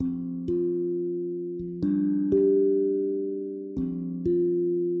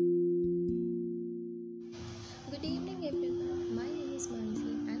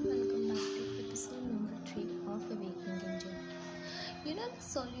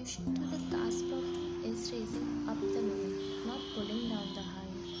solution to the caste problem is raising up the lower, not pulling down the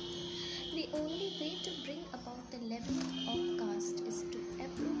higher. The only way to bring about the leveling of caste is to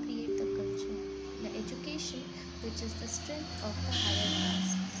appropriate the culture, the education, which is the strength of the higher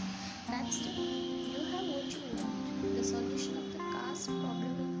castes. That's it. You have what you want, the solution of the caste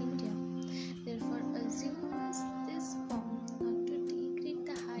problem in India. Therefore, assumes this form not to degrade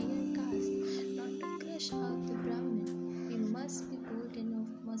the higher caste, not to crush out the Brahmin. We must be bold enough,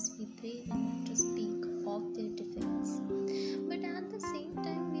 must be brave enough to speak of their defense. But at the same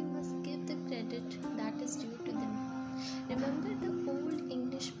time, we must give the credit that is due to them. Remember the old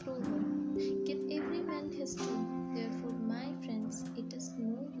English proverb, give every man his due. Therefore, my friends, it is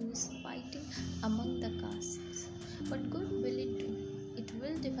no use fighting among the castes. What good will it do? It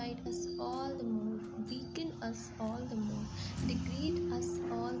will divide us all the more, weaken us all the more, degrade us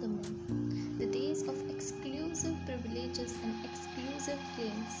all the more. The days of exclusive privileges and exclusive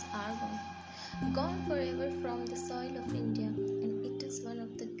claims are gone forever from the soil of India, and it is one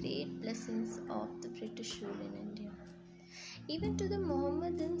of the great blessings of the British rule in India. Even to the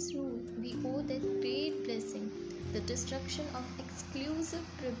Mohammedans' rule, we owe that great blessing, the destruction of exclusive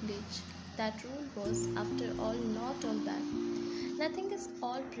privilege. That rule was, after all, not all bad. Nothing is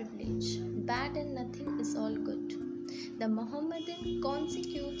all privilege, bad, and nothing is all good. The Mohammedan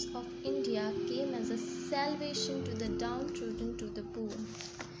conquest of India came as a salvation to the downtrodden, to the poor.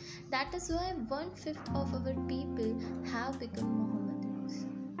 That is why 1/5 of our people have become Mohammedans.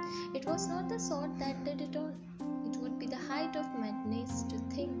 It was not the sword that did it all. It would be the height of madness to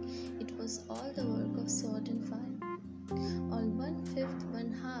think it was all the work of sword and fire. All 1/5,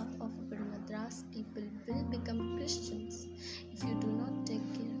 1/2 of our Madras people will become Christians if you do not take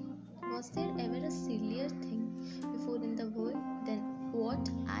care. Was there ever a sillier thing before in the world than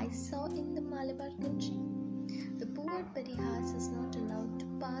what I saw in the Malabar country? The poor Parihas is not allowed to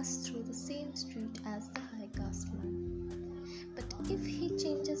pass through the same street as the high caste man. But if he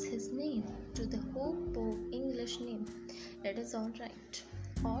changes his name to the Hope English name, that is all right.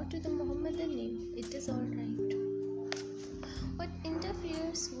 Or to the Mohammedan name, it is all right. What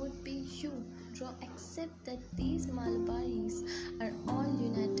interferes would be you to accept that these Malabaris are all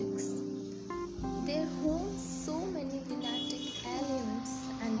lunatics. Their homes so many lunatic aliens,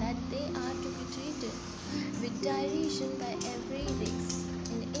 and that they are to be treated with derision by every race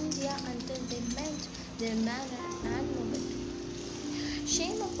in India until they mend their manner and mobility.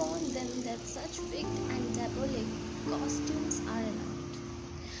 Shame upon them that such wicked and diabolic costumes are allowed.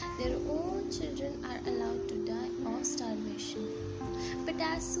 Their own children are allowed to die of starvation. But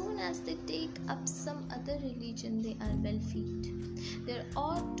as soon as they take up some other religion, they are well fed. There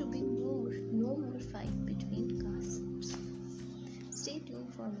ought to be no more fight between castes. Stay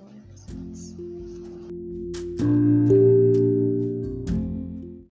tuned for more episodes.